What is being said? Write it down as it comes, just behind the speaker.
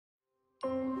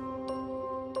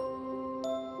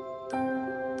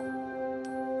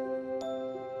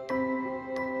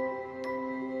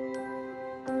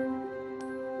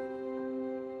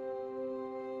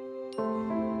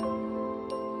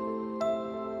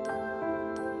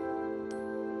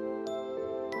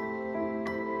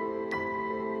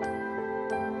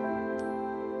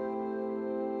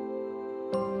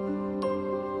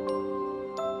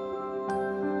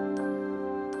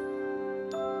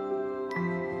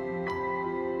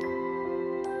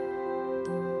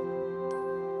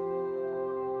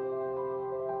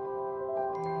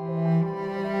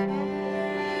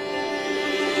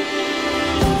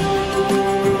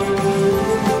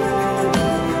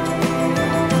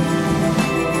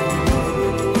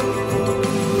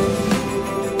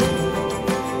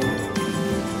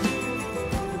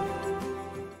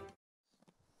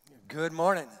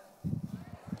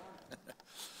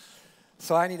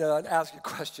So I need to ask you a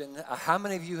question. How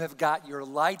many of you have got your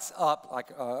lights up, like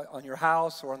on your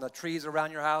house or on the trees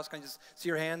around your house? Can I just see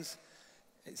your hands?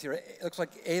 It looks like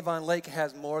Avon Lake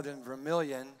has more than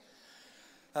Vermilion.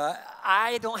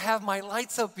 I don't have my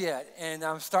lights up yet, and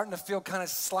I'm starting to feel kind of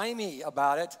slimy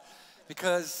about it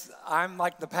because I'm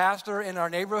like the pastor in our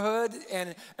neighborhood,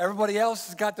 and everybody else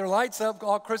has got their lights up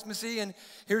all Christmassy, and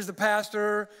here's the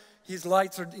pastor. His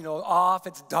lights are, off.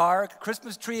 It's dark.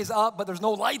 Christmas tree is up, but there's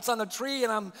no lights on the tree,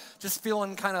 and I'm just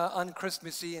feeling kind of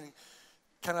un-Christmassy and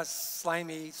kind of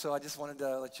slimy, so I just wanted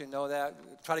to let you know that.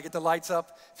 Try to get the lights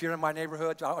up. If you're in my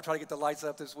neighborhood, I'll try to get the lights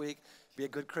up this week. Be a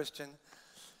good Christian.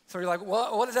 So you're like,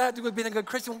 well, what does that have to do with being a good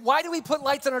Christian? Why do we put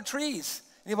lights on our trees?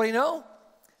 Anybody know?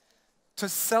 To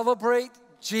celebrate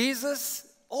Jesus.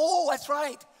 Oh, that's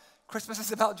right. Christmas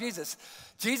is about Jesus.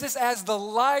 Jesus as the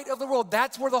light of the world.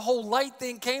 That's where the whole light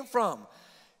thing came from.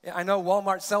 I know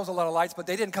Walmart sells a lot of lights, but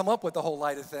they didn't come up with the whole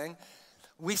light thing.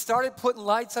 We started putting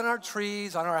lights on our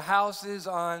trees, on our houses,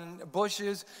 on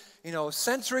bushes,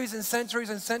 centuries and centuries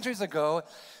and centuries ago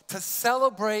to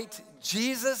celebrate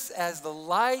Jesus as the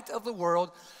light of the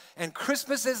world. And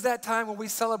Christmas is that time when we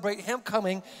celebrate Him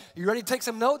coming. You ready to take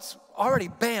some notes? Already,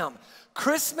 bam.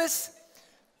 Christmas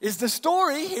is the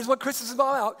story. Here's what Christmas is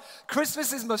all about.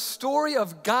 Christmas is the story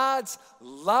of God's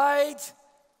light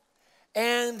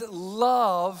and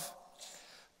love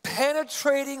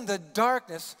penetrating the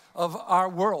darkness of our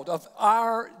world, of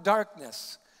our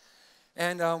darkness.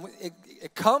 And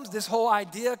this whole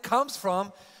idea comes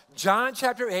from John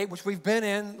chapter 8, which we've been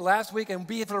in last week and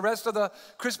be for the rest of the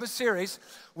Christmas series,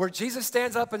 where Jesus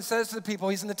stands up and says to the people,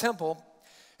 he's in the temple,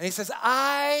 and he says,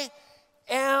 I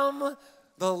am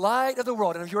the light of the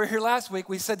world. And if you were here last week,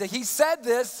 we said that he said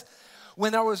this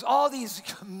when there was all these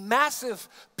massive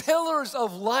pillars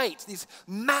of light, these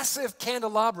massive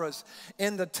candelabras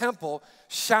in the temple,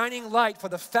 shining light for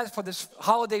this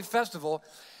holiday festival.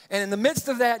 And in the midst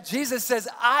of that, Jesus says,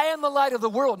 I am the light of the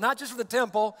world, not just of the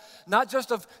temple, not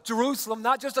just of Jerusalem,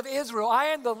 not just of Israel. I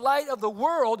am the light of the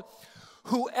world.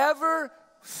 Whoever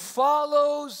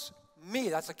follows me,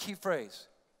 that's a key phrase.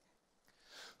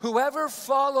 Whoever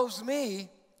follows me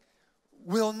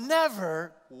will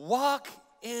never walk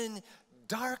in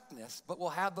darkness, but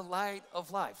will have the light of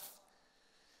life.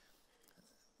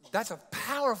 That's a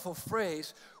powerful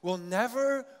phrase. Will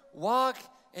never walk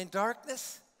in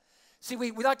darkness. See,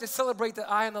 we like to celebrate that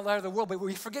I am the light of the world, but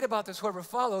we forget about this, whoever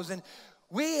follows, and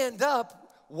we end up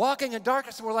walking in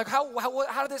darkness, and we're like, how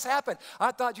did this happen?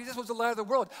 I thought Jesus was the light of the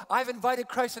world. I've invited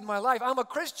Christ in my life. I'm a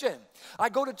Christian. I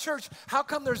go to church. How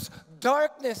come there's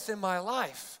darkness in my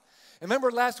life? And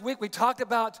remember last week we talked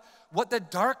about what the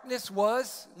darkness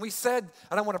was? We said,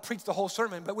 I don't want to preach the whole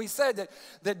sermon, but we said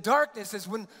that darkness is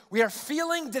when we are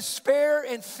feeling despair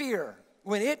and fear,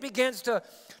 when it begins to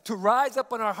rise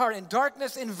up in our heart and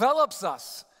darkness envelops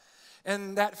us.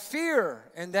 And that fear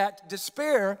and that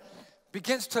despair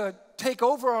begins to take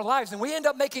over our lives, and we end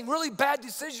up making really bad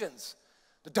decisions.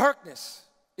 The darkness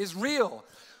is real.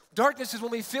 Darkness is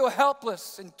when we feel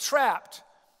helpless and trapped.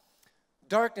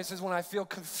 Darkness is when I feel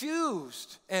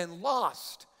confused and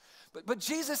lost. But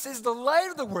Jesus is the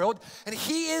light of the world, and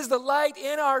He is the light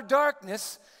in our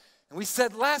darkness. And we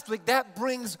said last week that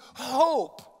brings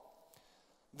hope.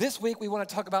 This week we want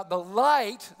to talk about the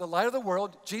light of the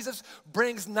world. Jesus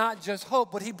brings not just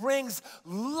hope, but He brings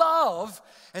love.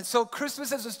 And so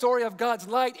Christmas is the story of God's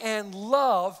light and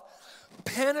love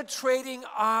penetrating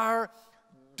our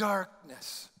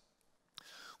darkness.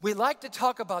 We like to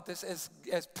talk about this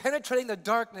as penetrating the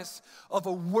darkness of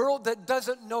a world that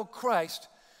doesn't know Christ.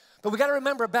 But we got to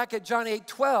remember back at John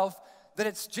 8:12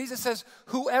 that Jesus says,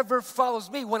 whoever follows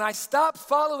me. When I stop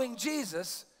following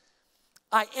Jesus,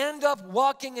 I end up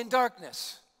walking in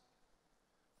darkness.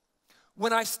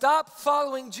 When I stop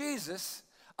following Jesus,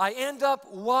 I end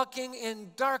up walking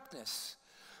in darkness.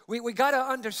 We got to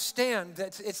understand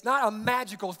that it's not a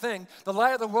magical thing. The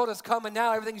light of the world has come and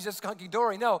now everything's just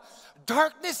hunky-dory. No,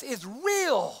 darkness is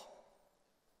real.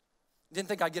 Didn't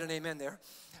think I'd get an amen there.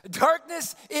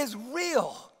 Darkness is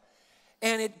real.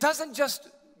 And it doesn't just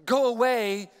go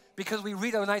away because we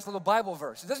read a nice little Bible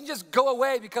verse. It doesn't just go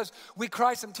away because we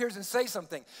cry some tears and say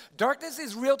something. Darkness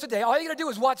is real today. All you got to do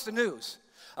is watch the news.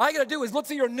 All you got to do is look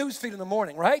through your news feed in the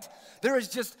morning, right? There is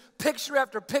just picture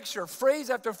after picture, phrase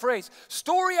after phrase,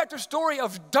 story after story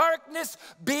of darkness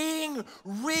being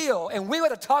real. And we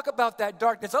want to talk about that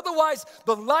darkness. Otherwise,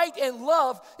 the light and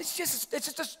love, it's just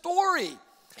a story.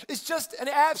 It's just an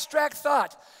abstract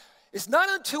thought. It's not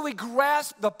until we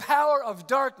grasp the power of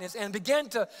darkness and begin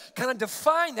to kind of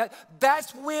define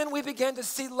that's when we begin to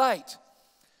see light.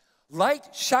 Light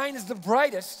shines the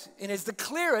brightest and is the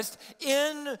clearest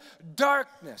in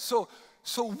darkness. So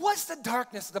so what's the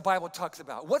darkness the Bible talks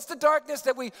about? What's the darkness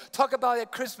that we talk about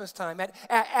at Christmas time, at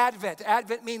Advent?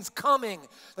 Advent means coming,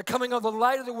 the coming of the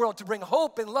light of the world to bring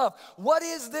hope and love. What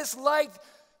is this light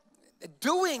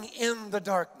doing in the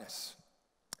darkness?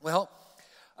 Well,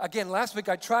 again, last week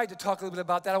I tried to talk a little bit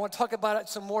about that. I want to talk about it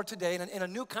some more today in a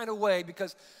new kind of way,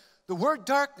 because the word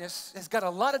darkness has got a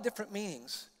lot of different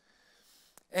meanings.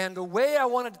 And the way I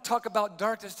wanted to talk about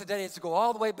darkness today is to go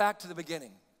all the way back to the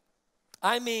beginning.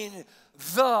 I mean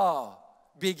the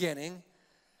beginning.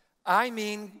 I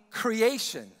mean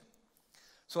creation.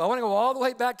 So I want to go all the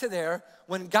way back to there.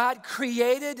 When God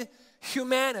created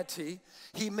humanity,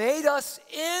 He made us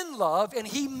in love, and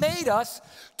He made us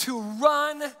to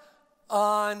run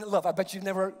on love. I bet you've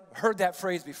never heard that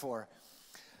phrase before.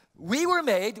 We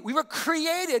were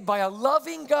created by a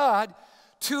loving God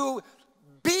to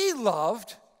be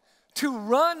loved, to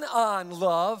run on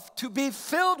love, to be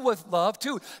filled with love,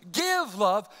 to give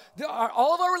love.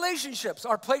 All of our relationships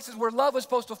are places where love is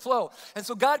supposed to flow. And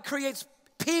so God creates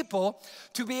people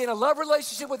to be in a love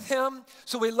relationship with Him.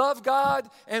 So we love God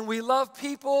and we love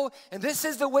people. And this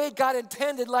is the way God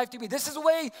intended life to be. This is the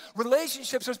way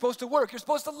relationships are supposed to work. You're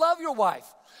supposed to love your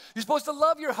wife. You're supposed to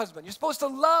love your husband. You're supposed to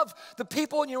love the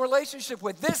people in your relationship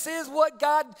with. This is what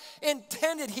God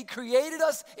intended. He created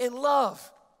us in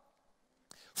love.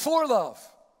 For love,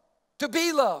 to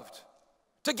be loved,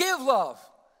 to give love.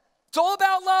 It's all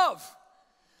about love.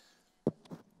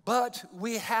 But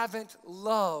we haven't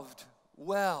loved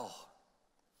well.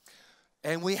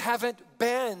 And we haven't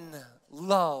been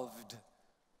loved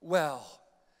well.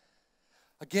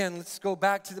 Again, let's go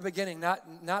back to the beginning.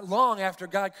 Not long after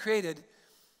God created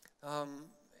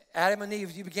Adam and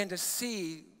Eve, you began to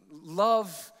see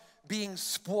love being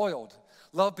spoiled.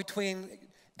 Love between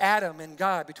Adam and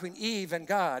God, between Eve and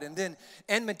God, and then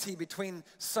enmity between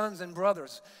sons and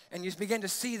brothers. And you begin to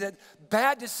see that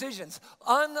bad decisions,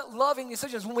 unloving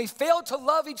decisions, when we fail to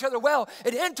love each other well,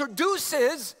 it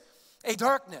introduces a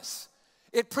darkness.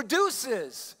 It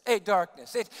produces a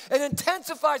darkness. It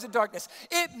intensifies a darkness.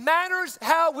 It matters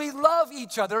how we love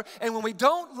each other, and when we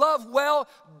don't love well,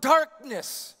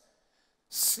 darkness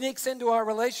sneaks into our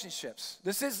relationships.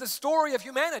 This is the story of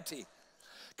humanity.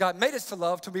 God made us to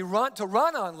love, to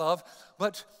run on love,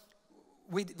 but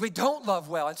we don't love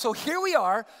well. And so here we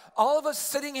are, all of us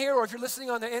sitting here, or if you're listening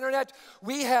on the internet,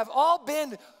 we have all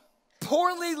been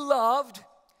poorly loved,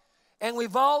 and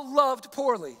we've all loved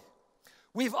poorly.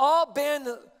 We've all been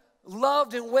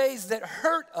loved in ways that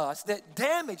hurt us, that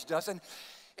damaged us, and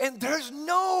there's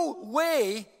no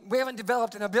way, we haven't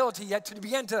developed an ability yet to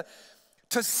begin to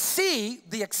see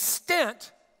the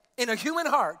extent in a human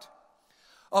heart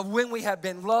of when we have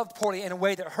been loved poorly in a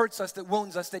way that hurts us, that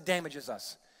wounds us, that damages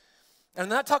us. And I'm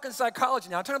not talking psychology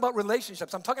now. I'm talking about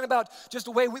relationships. I'm talking about just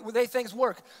the way things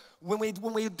work. When we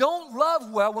don't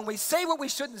love well, when we say what we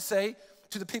shouldn't say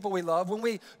to the people we love, when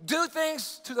we do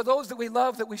things to those that we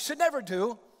love that we should never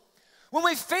do, when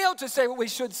we fail to say what we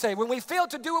should say, when we fail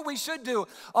to do what we should do,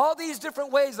 all these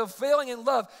different ways of failing in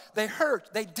love, they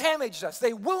hurt, they damage us,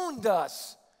 they wound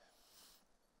us.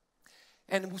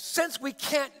 And since we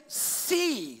can't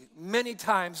see many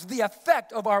times the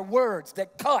effect of our words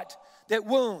that cut, that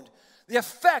wound, the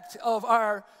effect of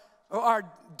our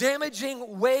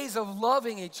damaging ways of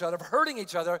loving each other, of hurting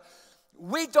each other,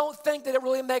 we don't think that it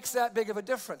really makes that big of a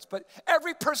difference. But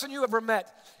every person you ever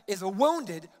met is a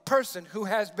wounded person who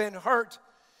has been hurt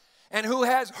and who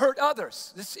has hurt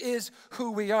others. This is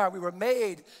who we are. We were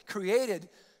made, created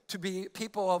to be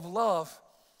people of love.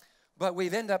 But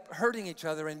we've ended up hurting each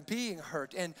other and being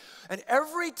hurt. And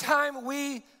every time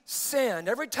we sin,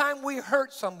 every time we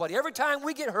hurt somebody, every time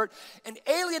we get hurt, an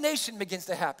alienation begins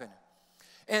to happen.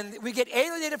 And we get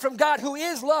alienated from God, who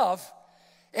is love.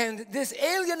 And this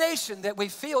alienation that we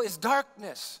feel is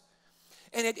darkness.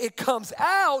 And it comes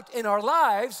out in our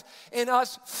lives in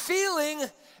us feeling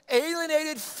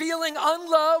alienated, feeling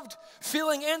unloved,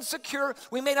 feeling insecure.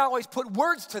 We may not always put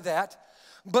words to that.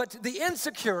 But the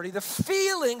insecurity, the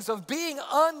feelings of being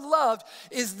unloved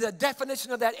is the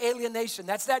definition of that alienation.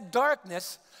 That's that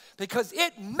darkness, because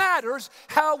it matters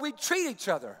how we treat each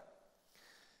other.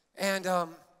 And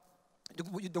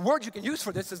the word you can use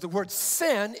for this is the word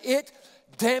sin. It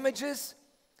damages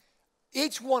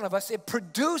each one of us. It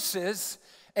produces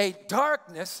a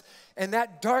darkness, and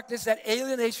that darkness, that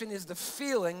alienation is the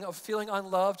feeling of feeling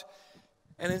unloved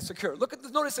and insecure.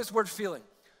 Notice this word feeling.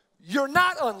 You're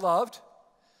not unloved,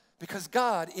 because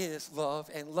God is love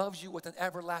and loves you with an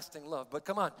everlasting love. But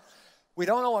come on, we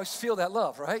don't always feel that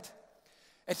love, right?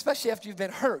 Especially after you've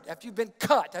been hurt, after you've been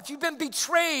cut, after you've been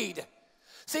betrayed.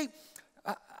 See,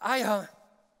 I've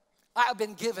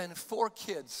been given 4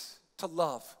 kids to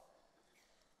love.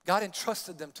 God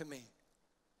entrusted them to me.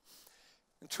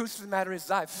 The truth of the matter is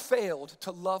I've failed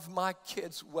to love my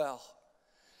kids well,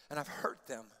 and I've hurt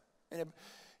them.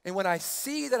 And when I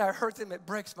see that I hurt them, it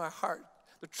breaks my heart.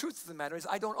 The truth of the matter is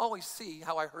I don't always see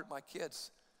how I hurt my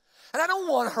kids. And I don't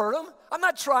want to hurt them. I'm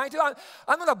not trying to.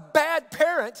 I'm not a bad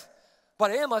parent,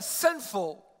 but I am a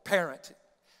sinful parent.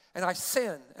 And I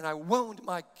sin, and I wound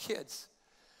my kids.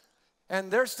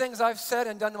 And there's things I've said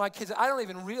and done to my kids, I don't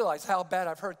even realize how bad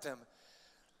I've hurt them.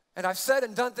 And I've said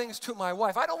and done things to my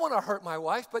wife. I don't want to hurt my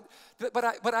wife, but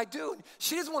I do.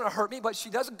 She doesn't want to hurt me, but she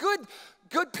does. Good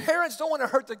parents don't want to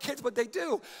hurt their kids, but they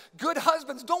do. Good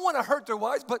husbands don't want to hurt their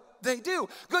wives, but they do.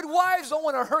 Good wives don't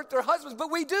want to hurt their husbands,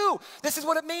 but we do. This is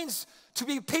what it means to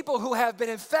be people who have been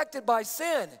infected by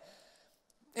sin.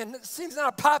 And it seems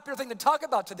not a popular thing to talk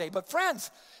about today, but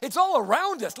friends, it's all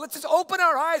around us. Let's just open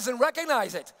our eyes and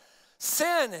recognize it.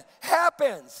 Sin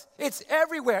happens. It's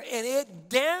everywhere, and it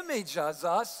damages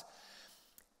us.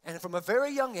 And from a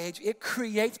very young age, it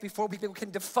creates, before we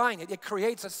can define it, it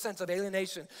creates a sense of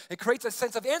alienation. It creates a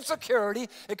sense of insecurity.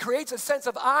 It creates a sense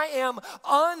of I am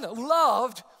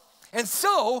unloved. And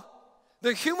so,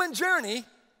 the human journey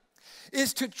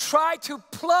is to try to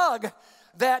plug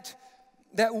that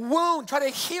wound, try to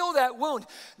heal that wound.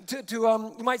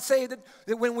 You might say that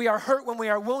when we are hurt, when we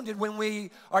are wounded, when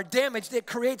we are damaged, it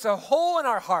creates a hole in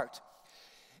our heart.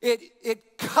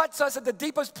 It cuts us at the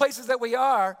deepest places that we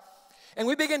are, and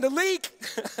we begin to leak.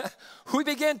 We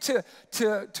begin to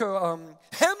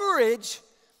hemorrhage,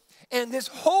 and this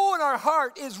hole in our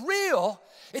heart is real.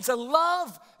 It's a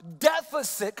love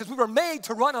deficit, because we were made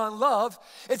to run on love.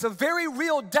 It's a very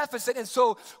real deficit, and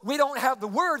so we don't have the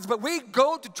words, but we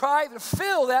go to try to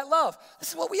fill that love.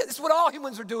 This is what all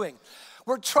humans are doing.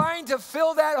 We're trying to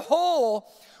fill that hole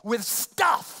with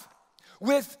stuff,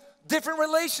 with different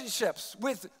relationships,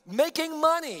 with making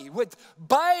money, with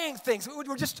buying things.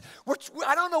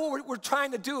 I don't know what we're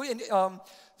trying to do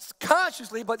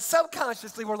consciously, but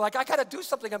subconsciously we're like, I got to do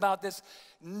something about this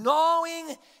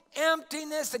gnawing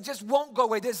emptiness that just won't go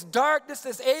away. This darkness,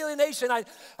 this alienation. I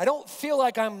don't feel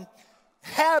like I'm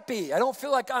happy. I don't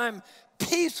feel like I'm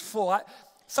peaceful.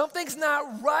 Something's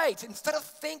not right. Instead of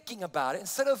thinking about it,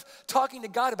 instead of talking to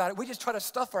God about it, we just try to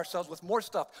stuff ourselves with more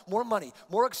stuff, more money,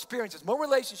 more experiences, more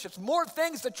relationships, more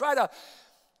things to try to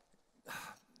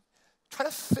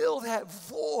fill that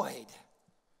void.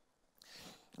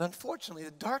 And unfortunately,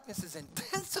 the darkness is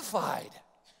intensified.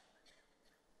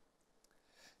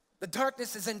 The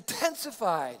darkness is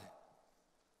intensified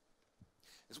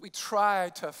as we try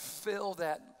to fill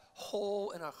that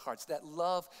hole in our hearts, that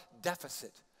love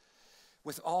deficit,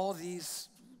 with all these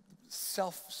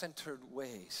self-centered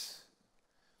ways.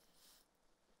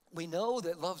 We know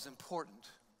that love's important.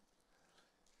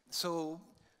 So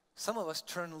some of us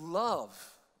turn love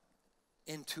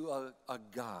into a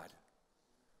God.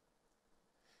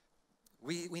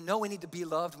 We know we need to be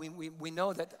loved. We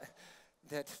know that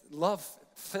love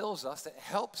fills us, that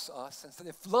helps us, and so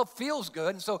if love feels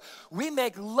good, and so we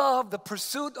make love the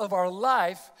pursuit of our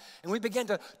life, and we begin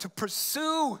to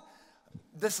pursue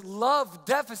this love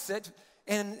deficit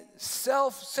in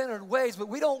self-centered ways, but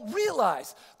we don't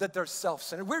realize that they're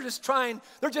self-centered.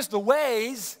 They're just the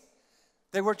ways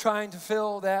that we're trying to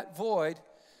fill that void.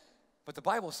 But the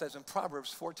Bible says in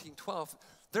Proverbs 14:12,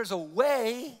 there's a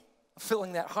way of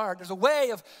filling that heart. There's a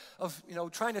way of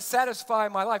trying to satisfy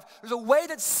my life. There's a way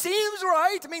that seems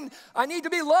right. I mean, I need to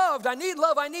be loved. I need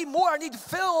love. I need more. I need to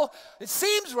fill. It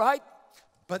seems right.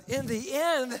 But in the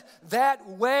end, that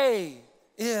way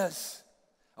is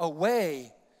a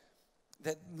way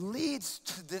that leads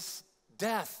to this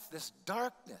death, this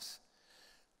darkness.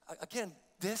 Again,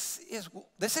 this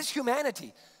is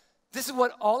humanity. This is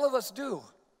what all of us do.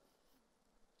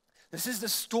 This is the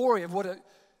story of what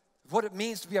it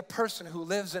means to be a person who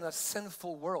lives in a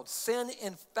sinful world. Sin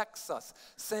infects us.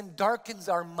 Sin darkens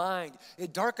our mind.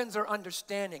 It darkens our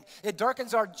understanding. It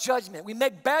darkens our judgment. We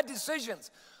make bad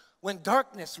decisions when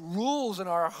darkness rules in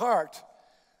our heart.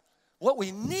 What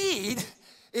we need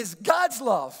is God's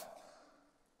love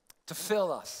to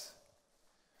fill us.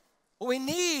 What we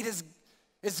need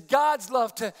is God's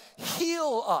love to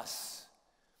heal us.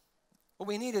 What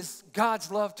we need is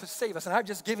God's love to save us. And I've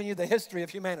just given you the history of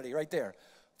humanity right there.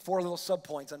 4 little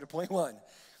subpoints under point 1.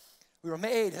 We were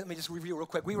made, let me just review real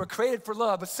quick. We were created for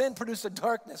love, but sin produced a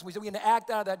darkness. We begin to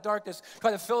act out of that darkness,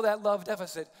 try to fill that love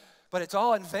deficit, but it's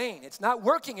all in vain. It's not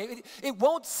working. It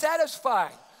won't satisfy.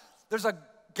 There's a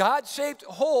God-shaped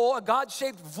hole, a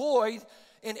God-shaped void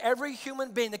in every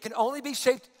human being that can only be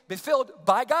filled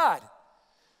by God.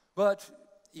 But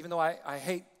even though I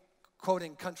hate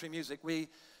quoting country music, we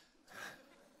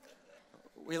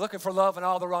We're looking for love in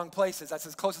all the wrong places. That's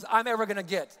as close as I'm ever going to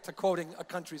get to quoting a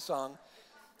country song.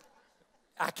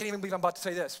 I can't even believe I'm about to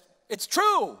say this. It's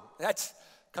true. That's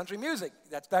country music.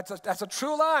 That's a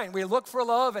true line. We look for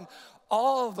love in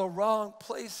all the wrong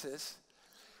places.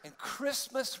 And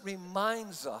Christmas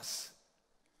reminds us,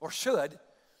 or should,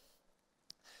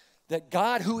 that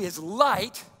God who is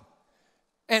light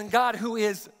and God who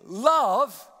is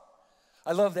love.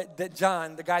 I love that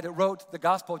John, the guy that wrote the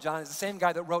Gospel of John, is the same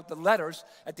guy that wrote the letters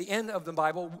at the end of the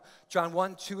Bible, John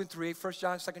 1, 2, and 3, 1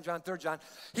 John, 2 John, 3 John.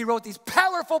 He wrote these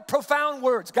powerful, profound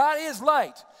words. God is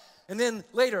light. And then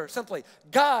later, simply,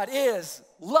 God is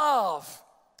love.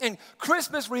 And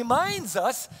Christmas reminds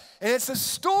us, and it's a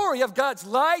story of God's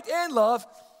light and love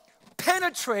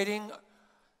penetrating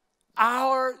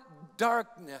our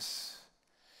darkness.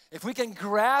 If we can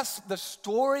grasp the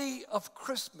story of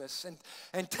Christmas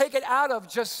and take it out of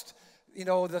just,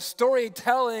 the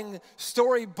storytelling,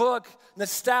 storybook,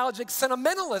 nostalgic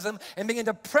sentimentalism and begin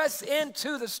to press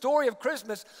into the story of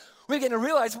Christmas, we begin to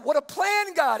realize what a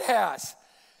plan God has.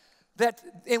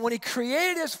 And when he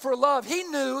created us for love, he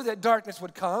knew that darkness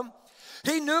would come.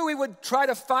 He knew he would try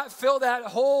to fill that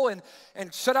hole and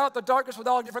shut out the darkness with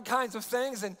all different kinds of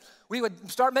things. And we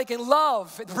would start making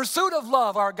love, the pursuit of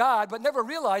love, our God, but never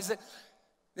realize that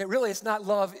really it's not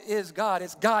love is God.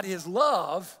 It's God is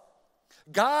love.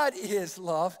 God is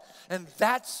love. And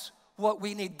that's what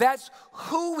we need. That's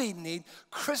who we need.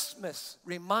 Christmas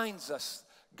reminds us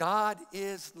God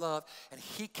is love, and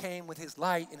he came with his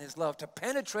light and his love to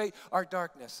penetrate our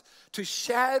darkness, to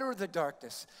shatter the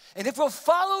darkness. And if we'll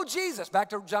follow Jesus, back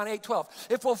to John 8:12,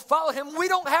 if we'll follow him, we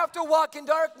don't have to walk in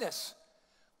darkness.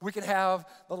 We can have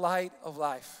the light of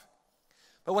life.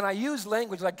 But when I use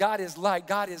language like God is light,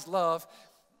 God is love,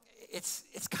 it's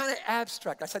kind of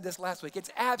abstract. I said this last week. It's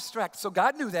abstract. So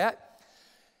God knew that.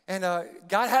 And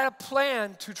God had a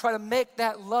plan to try to make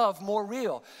that love more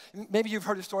real. Maybe you've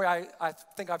heard the story. I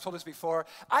think I've told this before.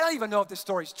 I don't even know if this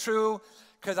story's true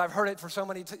because I've heard it for so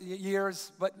many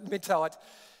years, but let me tell it.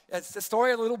 It's the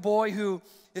story of a little boy who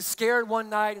is scared one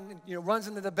night and runs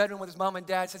into the bedroom with his mom and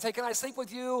dad, says, "Hey, can I sleep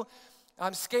with you?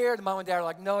 I'm scared." The mom and dad are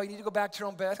like, "No, you need to go back to your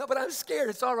own bed." "No, but I'm scared."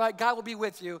 "It's all right. God will be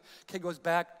with you." Kid goes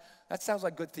back. That sounds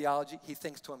like good theology, he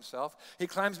thinks to himself. He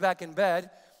climbs back in bed.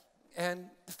 And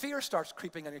the fear starts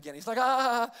creeping in again. He's like,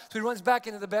 So he runs back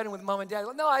into the bedroom with mom and dad.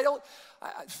 Like, "No, I don't.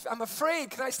 I'm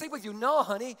afraid. Can I sleep with you?" "No,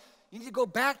 honey. You need to go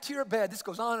back to your bed." This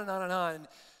goes on and on and on.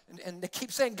 And they keep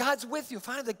saying, "God's with you."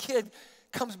 Finally, the kid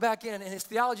comes back in, and his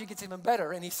theology gets even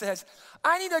better. And he says,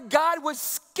 "I need a God with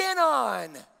skin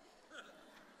on."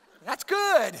 That's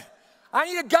good. I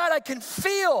need a God I can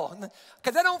feel,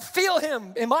 because I don't feel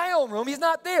him in my own room. He's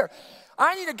not there.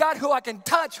 I need a God who I can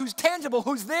touch, who's tangible,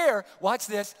 who's there. Watch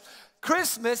this.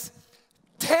 Christmas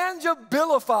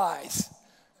tangibilifies.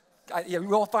 We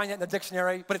won't find that in the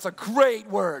dictionary, but it's a great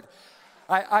word.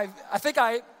 I think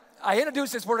I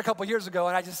introduced this word a couple years ago,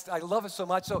 and I love it so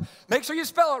much. So make sure you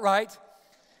spell it right.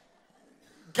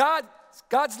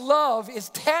 God's love is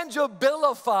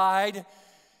tangibilified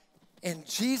in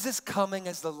Jesus coming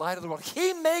as the light of the world.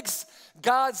 He makes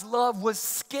God's love with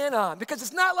skin on, because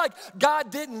it's not like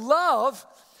God didn't love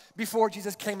before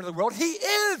Jesus came into the world. He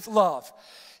is love.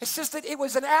 It's just that it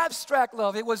was an abstract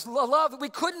love. It was a love that we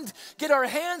couldn't get our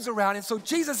hands around. And so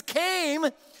Jesus came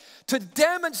to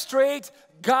demonstrate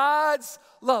God's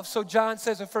love. So John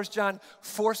says in 1 John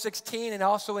 4:16 and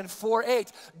also in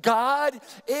 4:8, God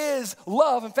is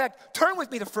love. In fact, turn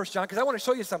with me to 1 John, because I want to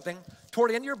show you something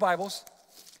toward the end of your Bibles.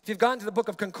 If you've gone to the book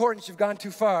of Concordance, you've gone too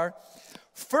far.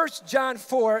 1 John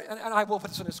 4, and I will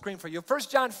put this on the screen for you. 1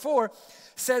 John 4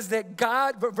 says that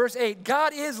God, verse 8,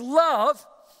 God is love.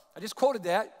 I just quoted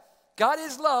that. God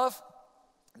is love.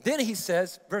 Then he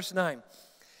says, verse 9,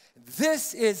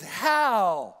 this is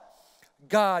how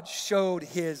God showed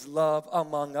his love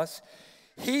among us.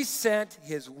 He sent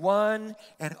his one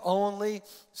and only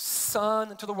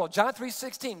Son into the world. John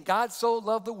 3:16, God so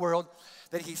loved the world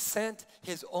that he sent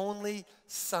his only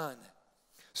Son.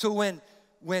 So when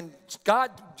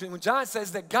John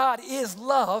says that God is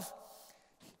love,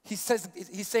 he's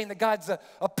saying that God's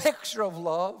a picture of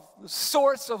love, the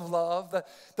source of love,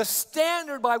 the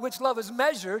standard by which love is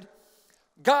measured.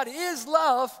 God is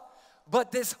love,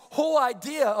 but this whole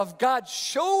idea of God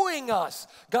showing us,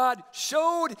 God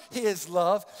showed his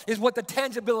love, is what the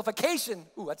tangibilification,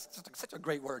 that's such a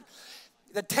great word.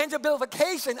 The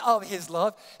tangibilification of his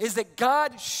love is that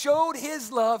God showed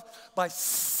his love by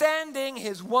sending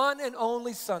his one and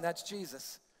only Son, that's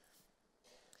Jesus,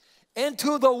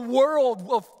 into the world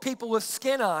of people with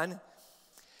skin on.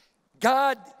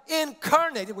 God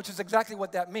incarnated, which is exactly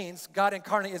what that means. God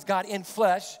incarnate is God in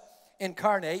flesh,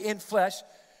 incarnate, in flesh.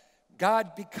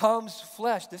 God becomes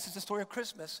flesh. This is the story of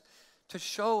Christmas, to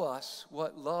show us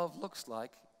what love looks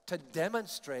like, to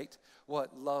demonstrate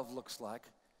what love looks like.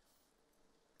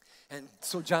 And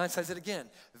so John says it again.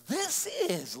 This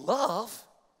is love.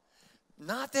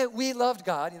 Not that we loved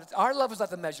God. Our love is not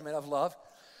the measurement of love,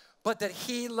 but that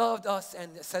he loved us,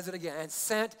 and it says it again, and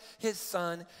sent his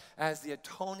son as the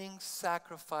atoning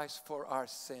sacrifice for our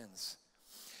sins.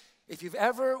 If you've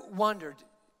ever wondered,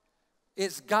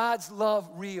 is God's love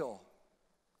real?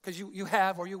 Because you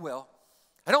have or you will.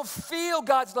 I don't feel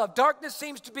God's love. Darkness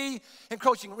seems to be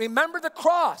encroaching. Remember the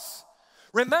cross.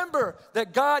 Remember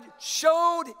that God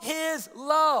showed his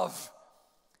love.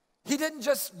 He didn't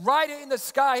just write it in the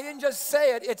sky. He didn't just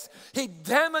say it. He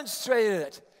demonstrated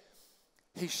it.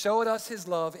 He showed us his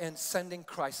love in sending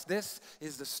Christ. This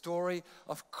is the story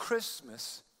of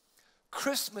Christmas.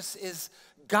 Christmas is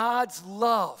God's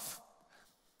love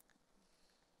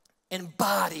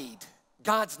embodied.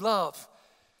 God's love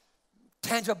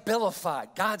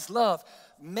tangibilified. God's love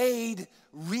made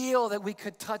real that we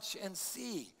could touch and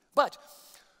see. But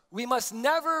we must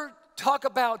never talk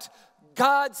about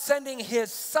God sending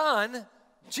his son,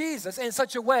 Jesus, in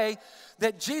such a way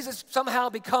that Jesus somehow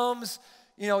becomes,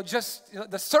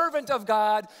 the servant of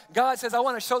God. God says, I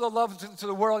want to show the love to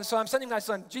the world, and so I'm sending my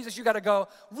son. Jesus, you got to go.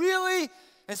 Really?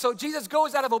 And so Jesus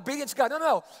goes out of obedience to God.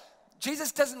 No.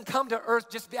 Jesus doesn't come to earth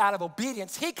just out of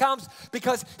obedience. He comes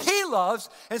because he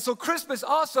loves, and so Christmas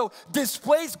also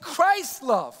displays Christ's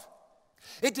love.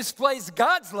 It displays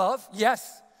God's love,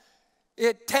 yes.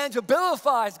 It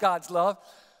tangibilifies God's love,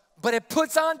 but it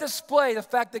puts on display the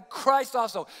fact that Christ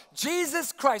also,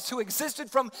 Jesus Christ, who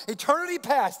existed from eternity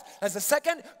past as the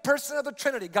second person of the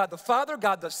Trinity, God the Father,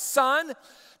 God the Son,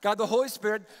 God the Holy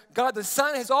Spirit, God the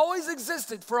Son has always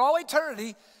existed for all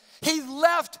eternity. He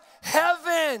left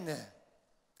heaven.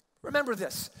 Remember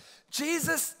this.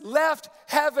 Jesus left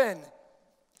heaven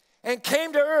and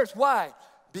came to earth. Why?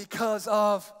 Because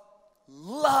of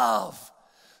love.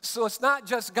 So it's not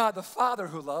just God the Father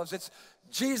who loves, it's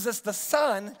Jesus the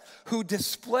Son who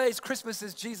displays. Christmas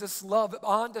is Jesus' love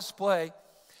on display.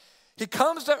 He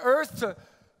comes to earth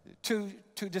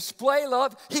to display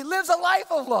love. He lives a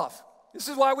life of love. This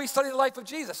is why we study the life of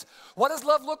Jesus. What does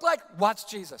love look like? Watch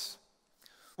Jesus.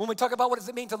 When we talk about what does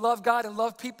it mean to love God and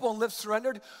love people and live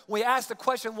surrendered, we ask the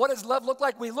question, what does love look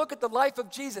like? We look at the life of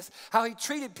Jesus, how he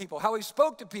treated people, how he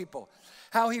spoke to people,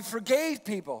 how he forgave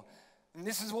people. And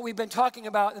this is what we've been talking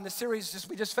about in the series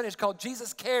we just finished called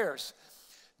Jesus Cares.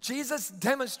 Jesus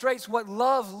demonstrates what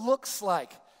love looks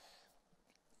like.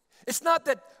 It's not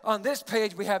that on this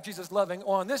page we have Jesus loving,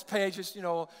 or on this page it's,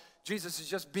 Jesus is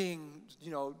just being,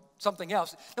 something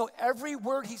else. No, every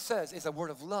word he says is a word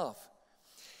of love.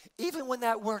 Even when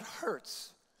that word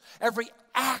hurts, every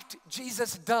act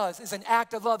Jesus does is an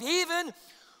act of love, even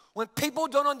when people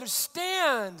don't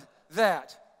understand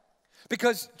that.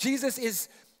 Because Jesus is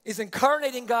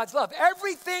incarnating God's love.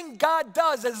 Everything God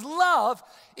does is love,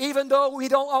 even though we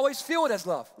don't always feel it as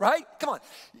love, right? Come on.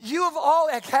 You have all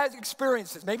had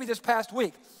experiences, maybe this past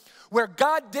week, where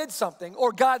God did something,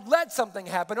 or God let something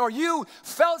happen, or you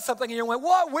felt something and you went,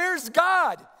 what? Where's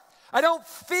God? I don't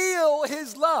feel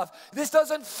his love. This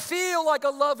doesn't feel like a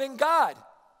loving God.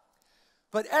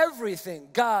 But everything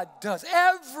God does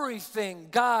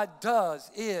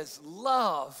is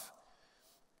love.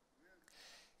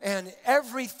 And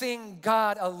everything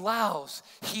God allows,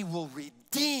 he will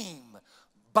redeem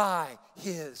by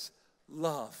his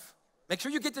love. Make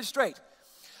sure you get this straight.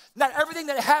 Not everything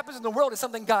that happens in the world is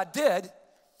something God did,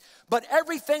 but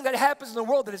everything that happens in the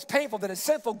world that is painful, that is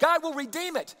sinful, God will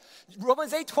redeem it.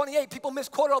 Romans 8:28, people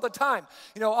misquote it all the time.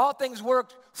 All things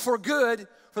work for good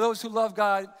for those who love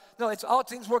God. No, it's all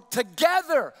things work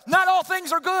together. Not all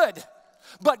things are good,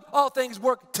 but all things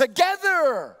work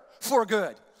together for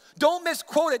good. Don't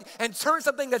misquote it and turn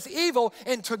something that's evil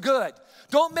into good.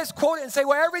 Don't misquote it and say,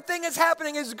 well, everything that's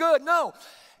happening is good. No.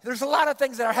 There's a lot of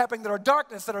things that are happening that are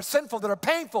darkness, that are sinful, that are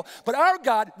painful. But our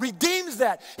God redeems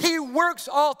that. He works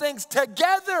all things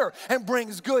together and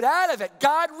brings good out of it.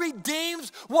 God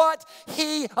redeems what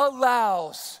he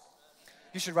allows.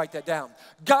 You should write that down.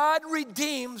 God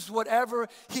redeems whatever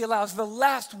he allows. The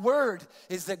last word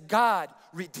is that God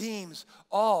redeems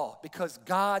all, because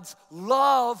God's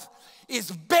love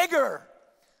is bigger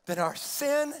than our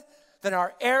sin, than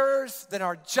our errors, than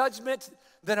our judgment,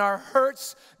 than our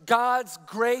hurts. God's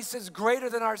grace is greater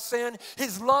than our sin.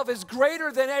 His love is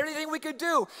greater than anything we could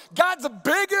do. God's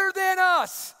bigger than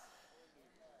us.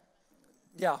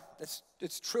 Yeah,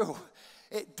 it's true.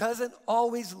 It doesn't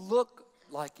always look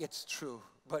like it's true,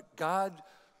 but God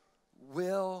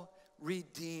will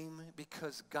redeem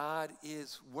because God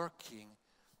is working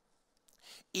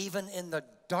even in the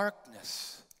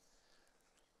darkness.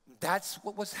 That's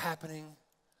what was happening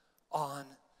on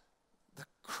the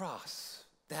cross.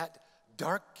 That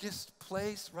darkest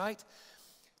place, right?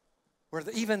 Where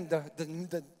even in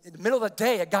the middle of the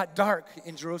day, it got dark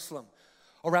in Jerusalem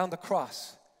around the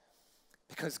cross.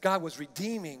 Because God was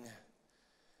redeeming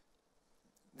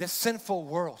this sinful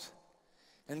world.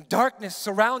 And darkness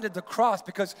surrounded the cross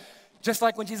because just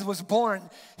like when Jesus was born,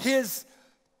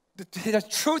 the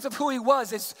truth of who he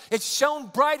was, it shone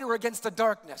brighter against the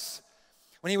darkness.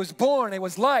 When he was born, it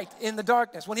was light in the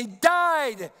darkness. When he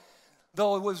died,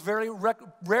 though it was very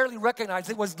rarely recognized,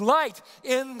 it was light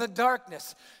in the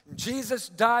darkness. Jesus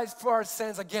dies for our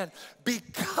sins again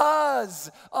because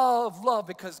of love,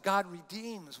 because God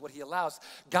redeems what he allows.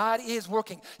 God is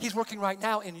working. He's working right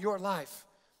now in your life.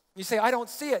 You say, I don't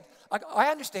see it. I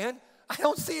understand. I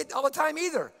don't see it all the time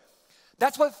either.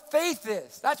 That's what faith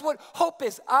is. That's what hope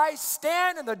is. I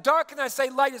stand in the dark and I say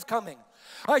light is coming.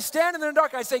 I stand in the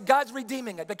dark and I say God's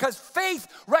redeeming it, because faith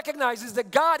recognizes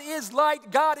that God is light,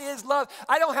 God is love.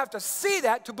 I don't have to see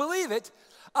that to believe it.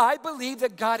 I believe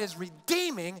that God is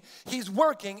redeeming. He's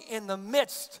working in the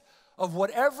midst of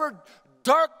whatever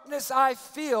darkness I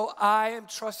feel. I am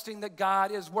trusting that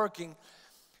God is working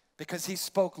because he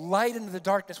spoke light into the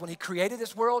darkness when he created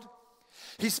this world.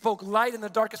 He spoke light in the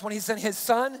darkness when he sent his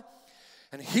son.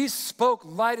 And he spoke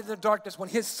light in the darkness when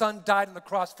his son died on the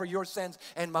cross for your sins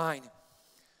and mine.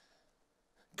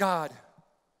 God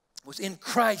was in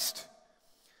Christ,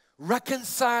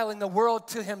 reconciling the world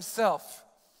to himself.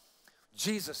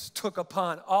 Jesus took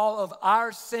upon all of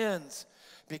our sins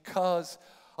because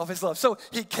of his love. So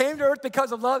he came to earth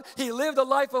because of love. He lived a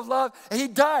life of love, and he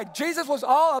died. Jesus was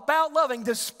all about loving,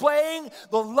 displaying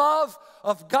the love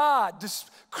of God. This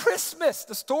Christmas,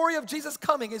 the story of Jesus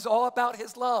coming, is all about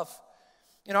his love.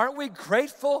 And aren't we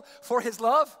grateful for his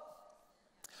love?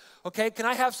 Okay, can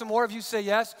I have some more of you say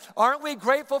yes? Aren't we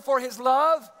grateful for his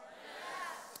love?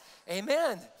 Yes.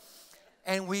 Amen.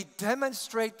 And we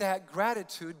demonstrate that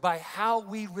gratitude by how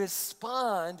we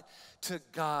respond to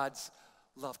God's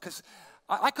love. Because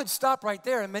I could stop right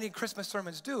there, and many Christmas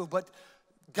sermons do, but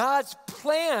God's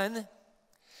plan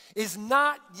is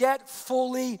not yet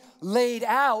fully laid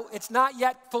out. It's not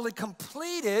yet fully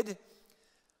completed.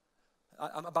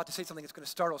 I'm about to say something that's going to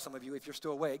startle some of you if you're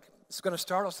still awake. It's going to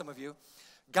startle some of you.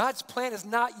 God's plan is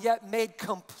not yet made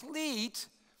complete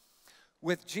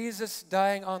with Jesus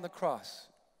dying on the cross.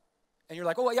 And you're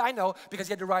like, oh, yeah, I know, because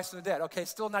he had to rise from the dead. Okay,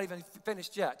 still not even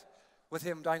finished yet with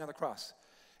him dying on the cross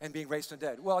and being raised from the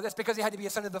dead. Well, that's because he had to be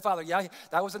ascended to the Father. Yeah,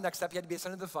 that was the next step. He had to be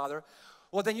ascended to the Father.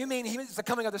 Well, then you mean it's the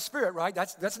coming of the Spirit, right?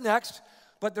 That's next.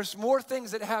 But there's more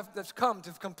things that's come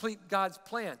to complete God's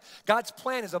plan. God's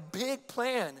plan is a big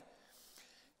plan.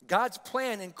 God's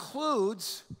plan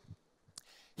includes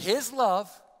his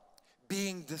love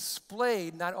being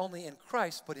displayed not only in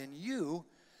Christ, but in you.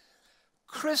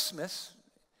 Christmas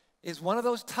is one of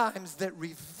those times that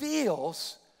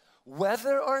reveals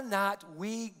whether or not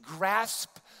we grasp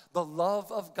the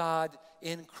love of God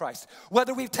in Christ.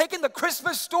 Whether we've taken the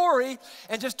Christmas story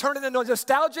and just turned it into a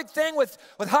nostalgic thing with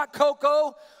hot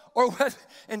cocoa or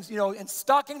and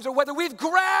stockings, or whether we've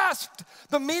grasped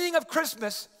the meaning of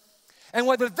Christmas. And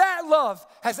whether that love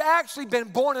has actually been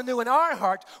born anew in our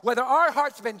heart, whether our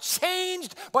hearts have been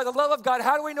changed by the love of God.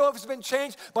 How do we know if it's been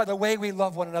changed? By the way we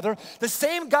love one another. The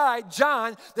same guy,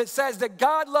 John, that says that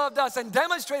God loved us and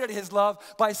demonstrated his love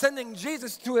by sending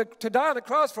Jesus to die on the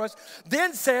cross for us,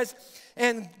 then says,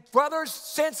 and brothers,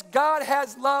 since God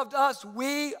has loved us,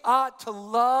 we ought to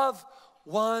love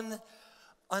one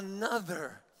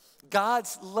another.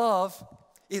 God's love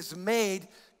is made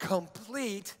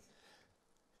complete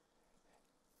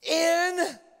in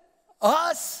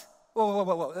us.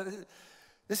 Whoa.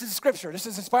 This is scripture. This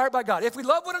is inspired by God. If we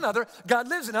love one another, God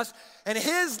lives in us, and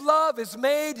his love is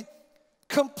made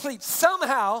complete.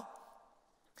 Somehow,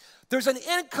 there's an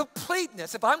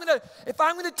incompleteness. If I'm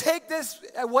gonna take this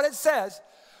at what it says,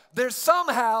 there's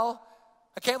somehow,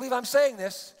 I can't believe I'm saying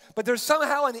this, but there's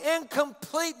somehow an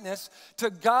incompleteness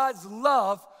to God's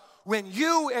love when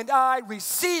you and I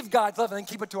receive God's love and then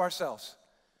keep it to ourselves.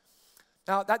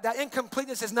 Now, that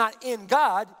incompleteness is not in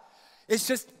God. It's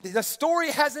just the story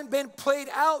hasn't been played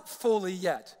out fully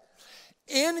yet.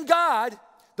 In God,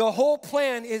 the whole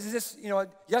plan is this,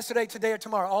 yesterday, today, or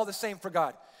tomorrow, all the same for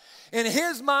God. In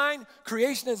his mind,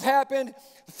 creation has happened,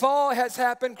 fall has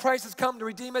happened, Christ has come to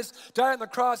redeem us, died on the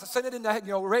cross, ascended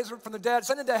into, raised from the dead,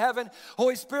 ascended to heaven,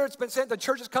 Holy Spirit's been sent, the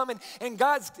church has come,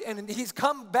 and he's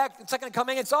come back, second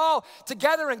coming. It's all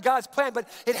together in God's plan, but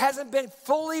it hasn't been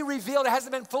fully revealed, it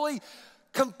hasn't been fully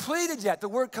completed yet. The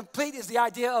word complete is the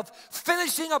idea of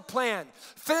finishing a plan,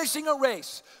 finishing a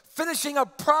race, finishing a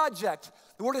project.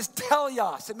 The word is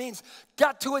teleos. It means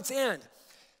got to its end.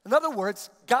 In other words,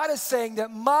 God is saying that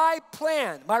my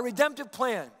plan, my redemptive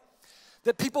plan,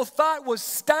 that people thought was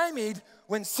stymied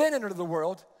when sin entered the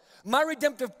world, my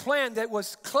redemptive plan that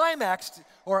was climaxed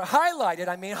or highlighted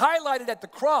at the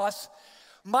cross,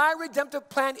 my redemptive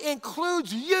plan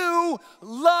includes you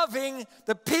loving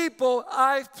the people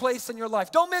I've placed in your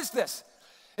life. Don't miss this.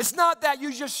 It's not that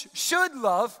you just should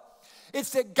love.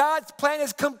 It's that God's plan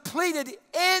is completed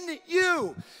in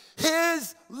you.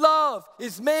 His love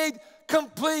is made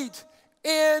complete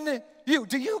in you.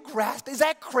 Do you grasp? Is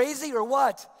that crazy or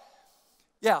what?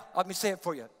 Yeah, let me say it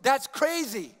for you. That's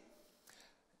crazy.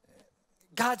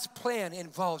 God's plan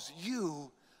involves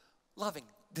you loving.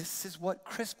 This is what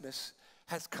Christmas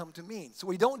has come to mean. So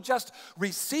we don't just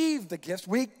receive the gifts,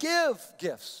 we give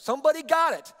gifts. Somebody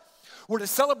got it. We're to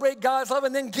celebrate God's love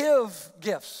and then give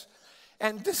gifts.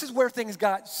 And this is where things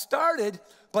got started,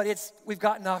 but we've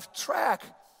gotten off track.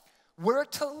 We're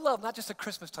to love, not just at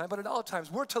Christmas time, but at all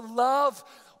times. We're to love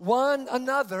one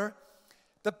another,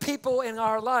 the people in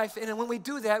our life. And when we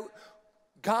do that,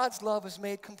 God's love is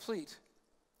made complete.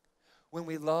 When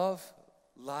we love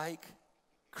like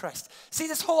Christ. See,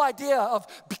 this whole idea of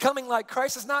becoming like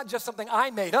Christ is not just something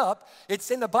I made up.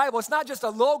 It's in the Bible. It's not just a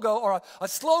logo or a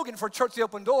slogan for Church the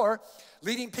Open Door,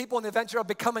 leading people in the adventure of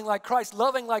becoming like Christ,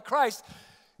 loving like Christ.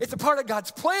 It's a part of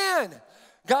God's plan.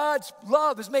 God's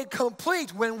love is made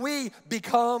complete when we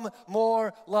become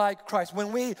more like Christ,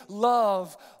 when we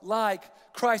love like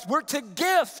Christ. We're to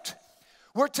gift.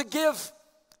 We're to give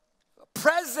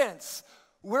presents.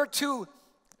 We're to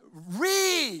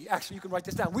actually you can write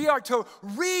this down. We are to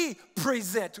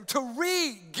represent, to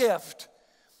re-gift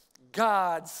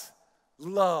God's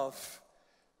love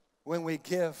when we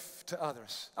give to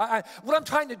others. What I'm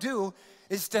trying to do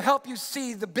is to help you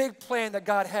see the big plan that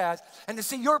God has and to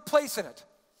see your place in it.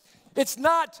 It's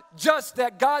not just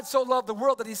that God so loved the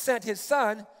world that he sent his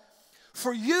son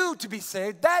for you to be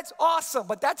saved. That's awesome,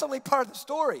 but that's only part of the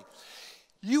story.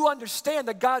 You understand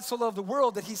that God so loved the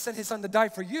world that he sent his son to die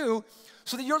for you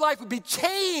so that your life would be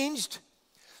changed,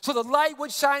 so the light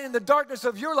would shine in the darkness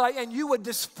of your life and you would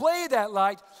display that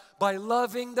light by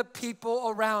loving the people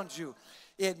around you.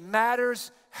 It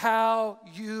matters how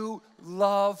you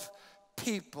love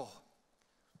people.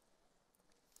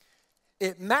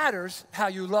 It matters how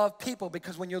you love people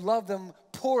because when you love them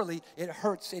poorly, it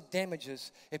hurts, it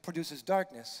damages, it produces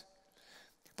darkness.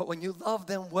 But when you love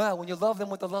them well, when you love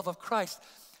them with the love of Christ,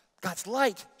 God's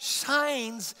light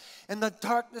shines in the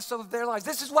darkness of their lives.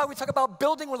 This is why we talk about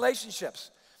building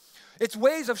relationships. It's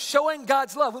ways of showing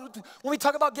God's love. When we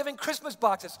talk about giving Christmas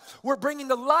boxes, we're bringing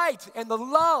the light and the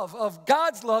love of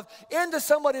God's love into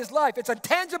somebody's life. It's a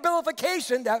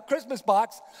tangibilification, that Christmas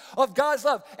box, of God's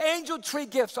love. Angel tree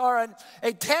gifts are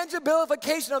a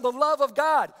tangibilification of the love of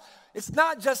God. It's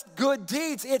not just good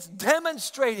deeds, it's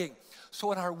demonstrating.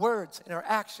 So in our words, in our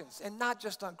actions, and not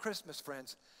just on Christmas,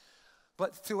 friends,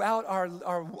 but throughout our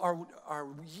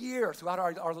year, throughout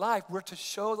our life, we're to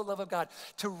show the love of God,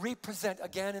 to represent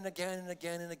again and again and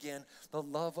again and again the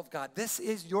love of God. This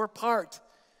is your part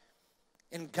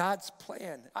in God's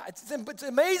plan. It's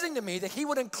amazing to me that he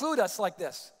would include us like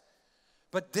this,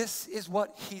 but this is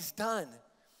what he's done.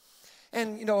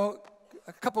 And, you know,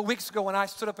 a couple of weeks ago when I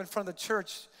stood up in front of the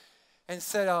church and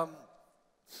said,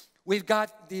 we've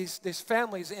got these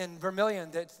families in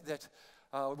Vermilion that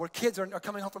where kids are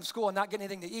coming home from school and not getting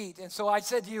anything to eat. And so I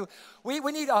said to you, we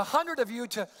need 100 of you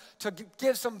to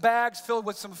give some bags filled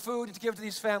with some food to give to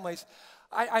these families.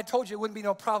 I told you it wouldn't be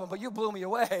no problem, but you blew me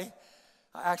away.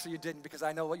 Actually, you didn't because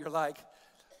I know what you're like.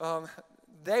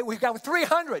 We've got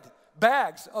 300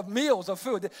 bags of meals of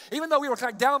food. Even though we were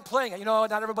kind of downplaying it, you know,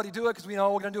 not everybody do it because we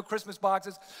know we're going to do Christmas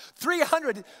boxes.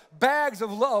 300 bags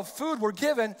of food were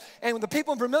given, and when the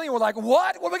people in Vermilion were like,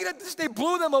 what? What are we going to do? They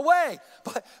blew them away.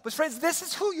 But friends, this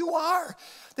is who you are.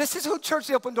 This is who Church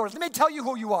the Open Doors. Let me tell you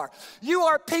who you are. You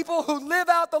are people who live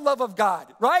out the love of God,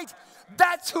 right?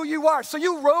 That's who you are. So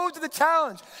you rose to the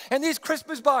challenge. And these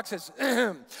Christmas boxes,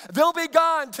 they'll be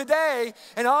gone today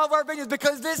in all of our videos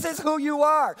because this is who you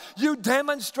are. You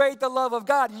demonstrate the love of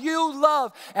God. You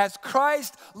love as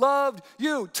Christ loved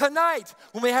you. Tonight,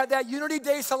 when we have that Unity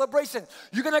Day celebration,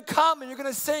 you're going to come and you're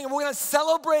going to sing and we're going to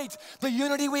celebrate the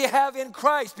unity we have in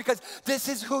Christ because this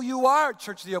is who you are,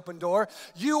 Church of the Open Door.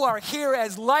 You are here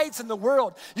as lights in the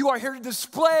world. You are here to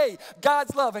display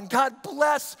God's love, and God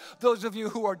bless those of you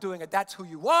who are doing it. That's who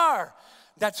you are.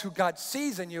 That's who God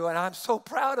sees in you, and I'm so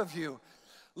proud of you.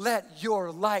 Let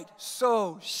your light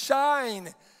so shine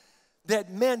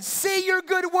that men see your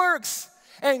good works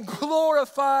and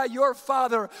glorify your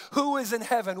Father who is in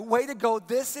heaven. Way to go.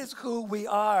 This is who we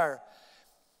are.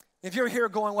 If you're here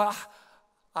going, well,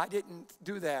 I didn't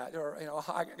do that, or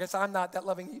I guess I'm not that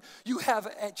loving. You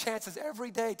have chances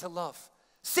every day to love.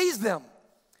 Seize them.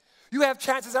 You have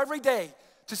chances every day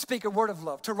to speak a word of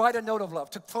love, to write a note of love,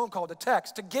 to phone call, to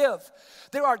text, to give.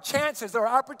 There are chances, there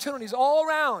are opportunities all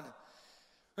around.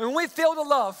 And when we fail to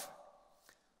love,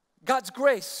 God's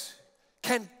grace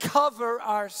can cover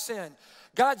our sin.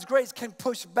 God's grace can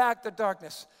push back the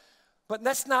darkness. But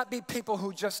let's not be people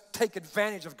who just take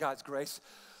advantage of God's grace.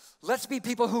 Let's be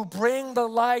people who bring the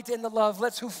light and the love.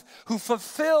 Who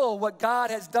fulfill what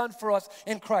God has done for us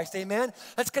in Christ. Amen?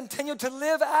 Let's continue to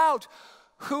live out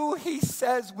who He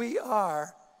says we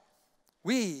are.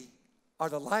 We are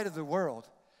the light of the world.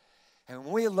 And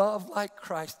when we love like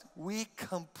Christ, we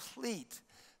complete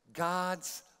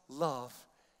God's love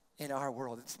in our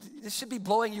world. This should be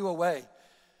blowing you away.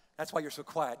 That's why you're so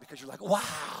quiet, because you're like,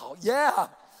 wow, yeah.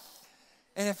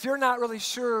 And if you're not really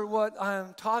sure what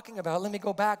I'm talking about, let me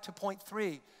go back to point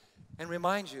 3 and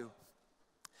remind you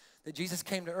that Jesus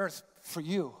came to earth for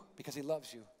you because He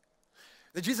loves you.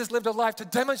 That Jesus lived a life to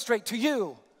demonstrate to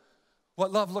you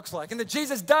what love looks like. And that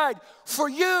Jesus died for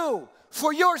you,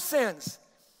 for your sins.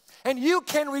 And you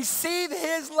can receive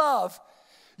His love.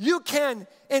 You can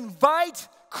invite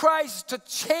Christ to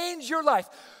change your life.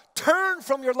 Turn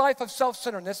from your life of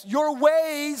self-centeredness, your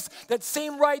ways that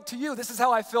seem right to you. This is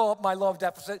how I fill up my love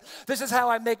deficit. This is how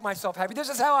I make myself happy. This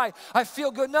is how I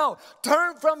feel good. No,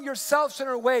 turn from your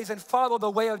self-centered ways and follow the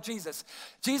way of Jesus.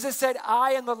 Jesus said,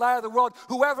 I am the light of the world.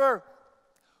 Whoever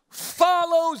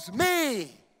follows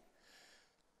me.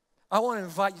 I want to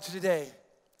invite you today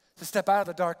to step out of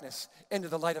the darkness into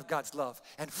the light of God's love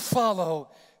and follow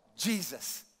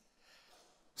Jesus.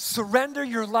 Surrender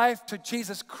your life to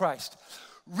Jesus Christ.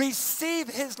 Receive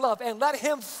His love and let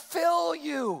Him fill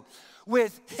you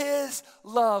with His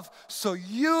love so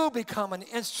you become an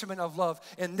instrument of love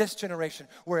in this generation,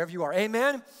 wherever you are.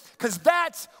 Amen? Because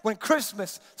that's when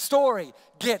Christmas story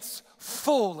gets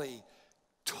fully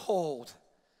told.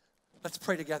 Let's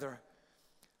pray together.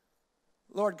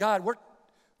 Lord God,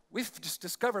 we've just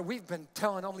discovered we've been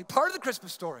telling only part of the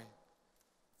Christmas story.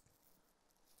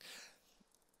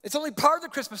 It's only part of the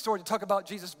Christmas story to talk about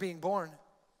Jesus being born.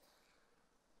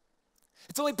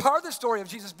 It's only part of the story of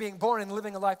Jesus being born and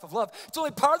living a life of love. It's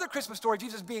only part of the Christmas story of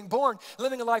Jesus being born,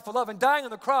 living a life of love, and dying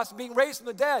on the cross and being raised from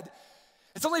the dead.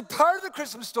 It's only part of the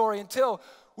Christmas story until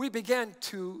we begin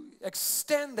to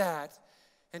extend that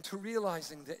into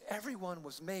realizing that everyone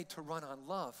was made to run on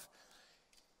love.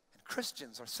 And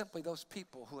Christians are simply those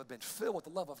people who have been filled with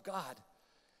the love of God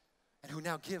and who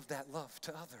now give that love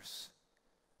to others.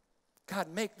 God,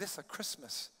 make this a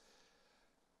Christmas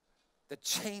that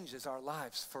changes our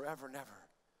lives forever and ever.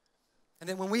 And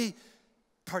then when we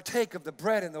partake of the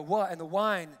bread and the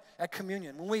wine at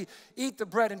communion, when we eat the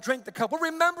bread and drink the cup, we're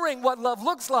remembering what love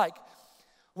looks like.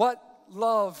 What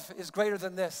love is greater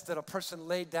than this, that a person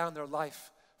laid down their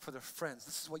life for their friends.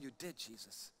 This is what you did,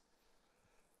 Jesus.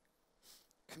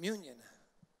 Communion,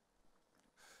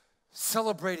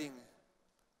 celebrating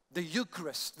the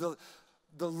Eucharist, the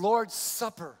Lord's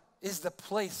Supper, is the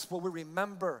place where we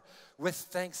remember with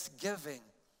thanksgiving,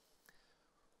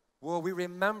 where we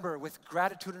remember with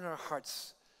gratitude in our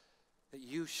hearts that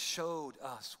you showed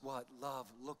us what love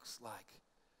looks like.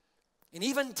 And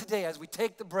even today, as we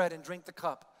take the bread and drink the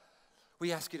cup,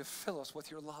 we ask you to fill us with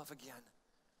your love again.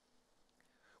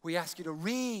 We ask you to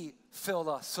refill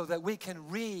us so that we can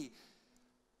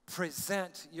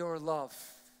present your love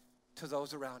to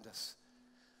those around us.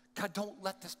 God, don't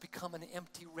let this become an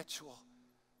empty ritual,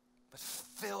 but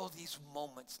fill these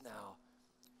moments now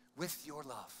with your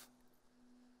love.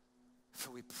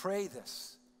 For we pray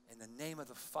this in the name of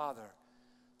the Father,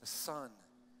 the Son,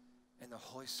 and the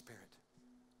Holy Spirit.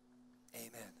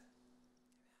 Amen.